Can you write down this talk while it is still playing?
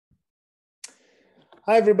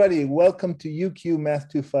Hi, everybody. Welcome to UQ Math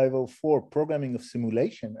 2504, Programming of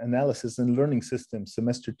Simulation, Analysis and Learning Systems,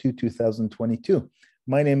 Semester 2, 2022.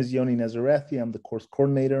 My name is Yoni Nazarathi. I'm the course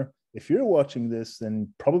coordinator. If you're watching this,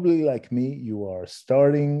 then probably like me, you are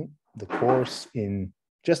starting the course in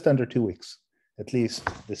just under 2 weeks. At least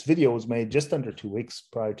this video was made just under 2 weeks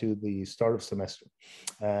prior to the start of semester.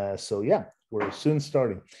 So yeah, we're soon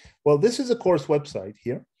starting. Well, this is a course website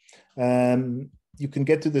here. You can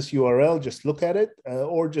get to this URL, just look at it,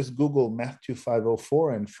 or just Google Math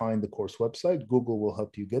 2504 and find the course website. Google will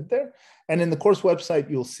help you get there. And in the course website,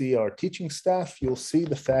 you'll see our teaching staff. You'll see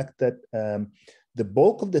the fact that the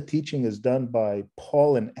bulk of the teaching is done by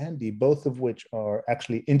Paul and Andy, both of which are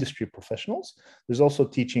actually industry professionals. There's also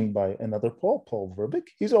teaching by another Paul, Paul Verbeek.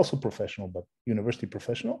 He's also professional, but university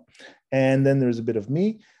professional. And then there's a bit of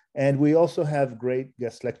me. And we also have great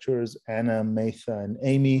guest lecturers, Anna, Metha, and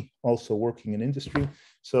Amy, also working in industry.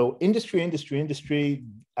 So industry.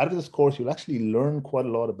 Out of this course, you'll actually learn quite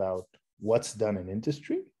a lot about what's done in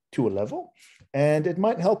industry to a level. And it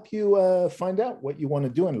might help you find out what you want to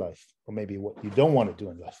do in life, or maybe what you don't want to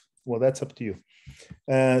do in life. Well, that's up to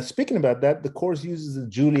you. Speaking about that, the course uses the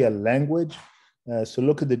Julia language. So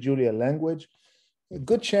look at the Julia language. A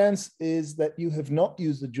good chance is that you have not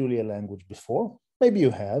used the Julia language before. Maybe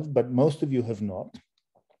you have, but most of you have not.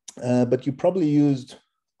 But you probably used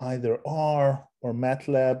either R or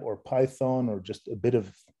MATLAB or Python or just a bit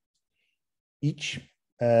of each.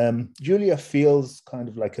 Julia feels kind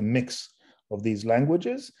of like a mix of these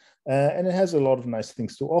languages, and it has a lot of nice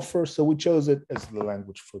things to offer. So we chose it as the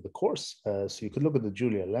language for the course. So you could look at the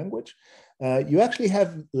Julia language. You actually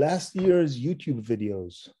have last year's YouTube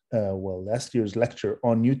videos, last year's lecture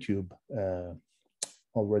on YouTube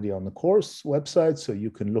already on the course website, so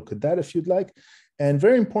you can look at that if you'd like. And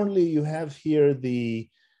very importantly, you have here the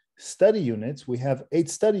study units. We have 8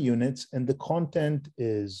 study units, and the content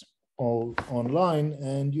is all online,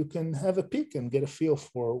 and you can have a peek and get a feel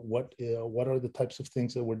for what are the types of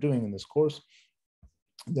things that we're doing in this course.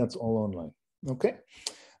 That's all online. Okay,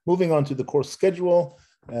 moving on to the course schedule.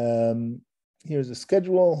 Here's a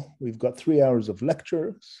schedule. We've got 3 hours of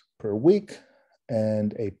lectures per week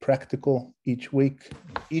and a practical each week,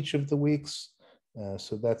 each of the weeks.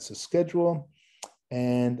 So that's a schedule.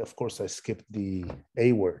 And of course, I skipped the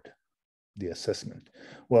A word, the assessment.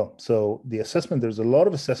 Well, so the assessment, there's a lot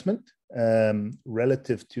of assessment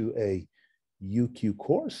relative to a UQ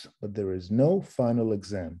course, but there is no final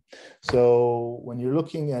exam. So when you're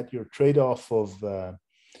looking at your trade-off of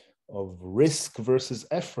risk versus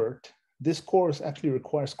effort, this course actually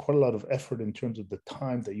requires quite a lot of effort in terms of the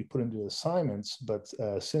time that you put into the assignments, but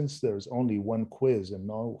since there's only one quiz and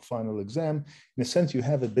no final exam, in a sense, you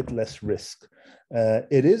have a bit less risk.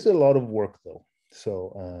 It is a lot of work though,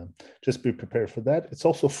 so just be prepared for that. It's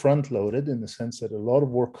also front-loaded in the sense that a lot of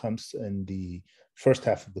work comes in the first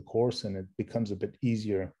half of the course, and it becomes a bit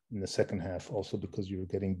easier in the second half also because you're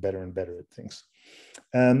getting better and better at things.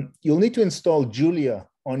 You'll need to install Julia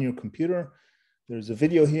on your computer. There's a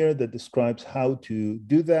video here that describes how to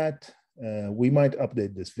do that. We might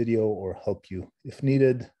update this video or help you if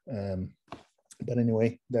needed. But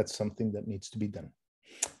anyway, that's something that needs to be done.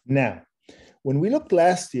 Now, when we looked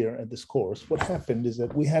last year at this course, what happened is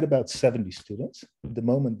that we had about 70 students. At the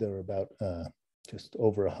moment, there are about just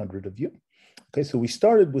over 100 of you. Okay, so we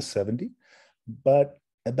started with 70, but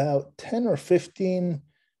about 10 or 15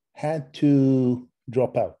 had to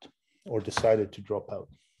drop out or decided to drop out.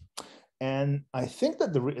 And I think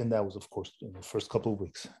that and that was, of course, in the first couple of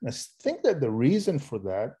weeks. I think that the reason for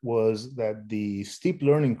that was that the steep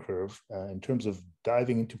learning curve in terms of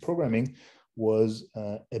diving into programming was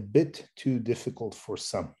a bit too difficult for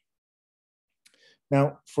some.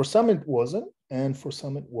 Now, for some it wasn't, and for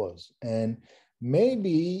some it was. And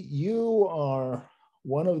maybe you are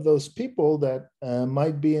one of those people that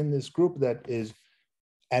might be in this group that is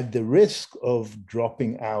at the risk of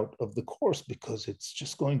dropping out of the course because it's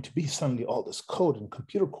just going to be suddenly all this code and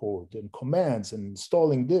computer code and commands and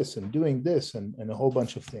installing this and doing this and a whole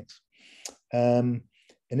bunch of things. And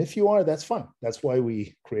if you are, that's fine. That's why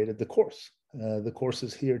we created the course. The course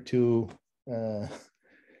is here to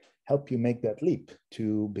help you make that leap,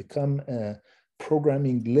 to become a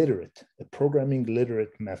programming literate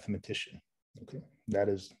mathematician. Okay, that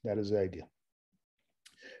is the idea.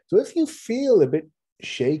 So if you feel a bit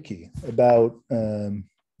shaky about the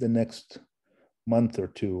next month or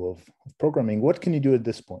two of programming, what can you do at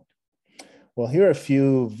this point? Well, here are a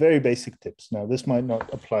few very basic tips. Now, this might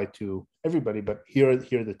not apply to everybody, but here are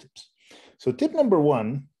the tips. So tip number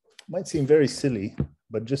 1 might seem very silly,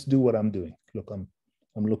 but just do what I'm doing. Look,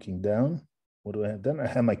 I'm looking down. What do I have done? I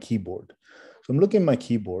have my keyboard. So I'm looking at my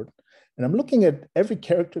keyboard, And I'm looking at every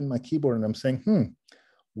character in my keyboard and I'm saying,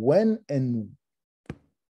 when and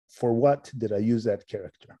for what did I use that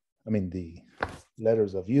character? I mean, the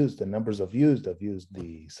letters I've used, the numbers I've used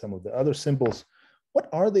some of the other symbols. What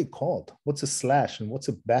are they called? What's a slash and what's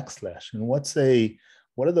a backslash? And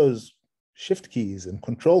what are those shift keys and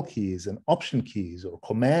control keys and option keys or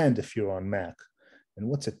command if you're on Mac? And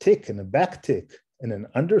what's a tick and a back tick and an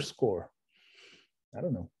underscore? I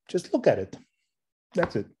don't know. Just look at it.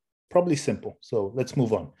 That's it. Probably simple. So let's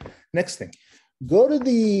move on. Next thing. Go to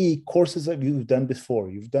the courses that you've done before.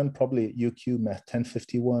 You've done probably at UQ Math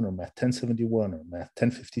 1051 or Math 1071 or Math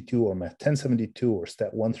 1052 or Math 1072 or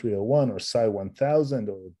Stat 1301 or Sci 1000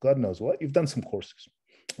 or God knows what. You've done some courses,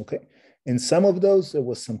 okay? In some of those, there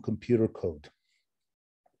was some computer code.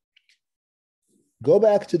 Go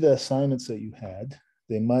back to the assignments that you had.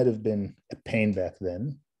 They might have been a pain back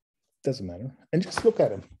then. Doesn't matter. And just look at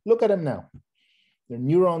them. Look at them now. There are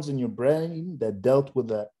neurons in your brain that dealt with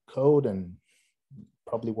that code and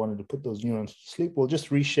probably wanted to put those neurons to sleep. Well, just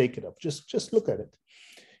reshake it up. Just look at it.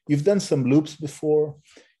 You've done some loops before.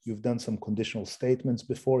 You've done some conditional statements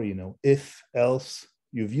before, if, else.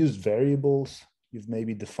 You've used variables. You've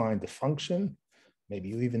maybe defined a function. Maybe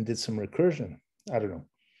you even did some recursion. I don't know.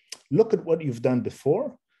 Look at what you've done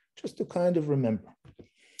before just to kind of remember.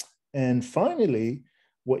 And finally,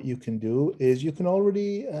 what you can do is you can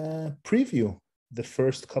already preview the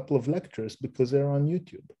first couple of lectures because they're on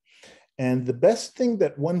YouTube. And the best thing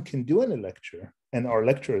that one can do in a lecture, and our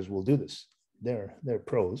lecturers will do this, they're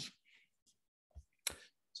pros.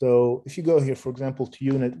 So if you go here, for example, to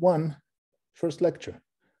Unit 1, first lecture,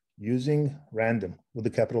 using random with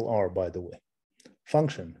a capital R, by the way.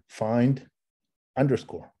 Function, find,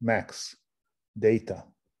 underscore, max, data,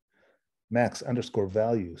 max, underscore,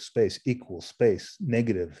 value, space, equal, space,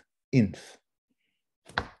 negative, inf.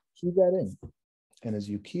 Key that in. And as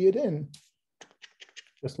you key it in,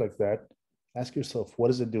 just like that, ask yourself,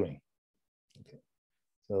 what is it doing? Okay.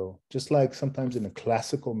 So just like sometimes in a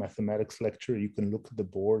classical mathematics lecture, you can look at the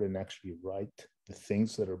board and actually write the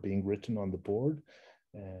things that are being written on the board.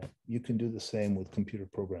 You can do the same with computer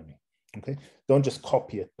programming. Okay. Don't just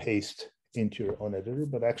copy it, paste into your own editor,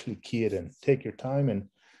 but actually key it in. Take your time and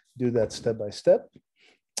do that step by step,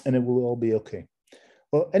 and it will all be okay.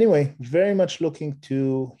 Well, anyway, very much looking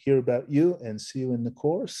to hear about you and see you in the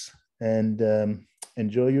course, and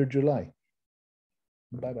enjoy your July.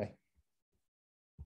 Bye-bye.